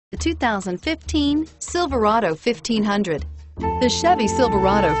The 2015 Silverado 1500. The Chevy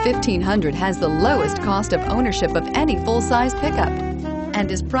Silverado 1500 has the lowest cost of ownership of any full-size pickup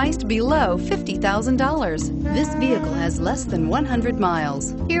and is priced below $50,000. This vehicle has less than 100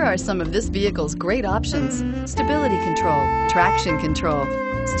 miles. Here are some of this vehicle's great options: stability control, traction control,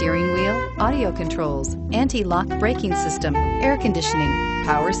 steering wheel audio controls, anti-lock braking system, air conditioning,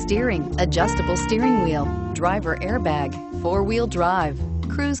 power steering, adjustable steering wheel, driver airbag, four-wheel drive,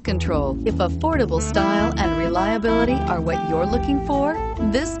 cruise control. If affordable style and reliability are what you're looking for,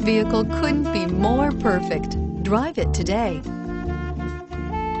 this vehicle couldn't be more perfect. Drive it today.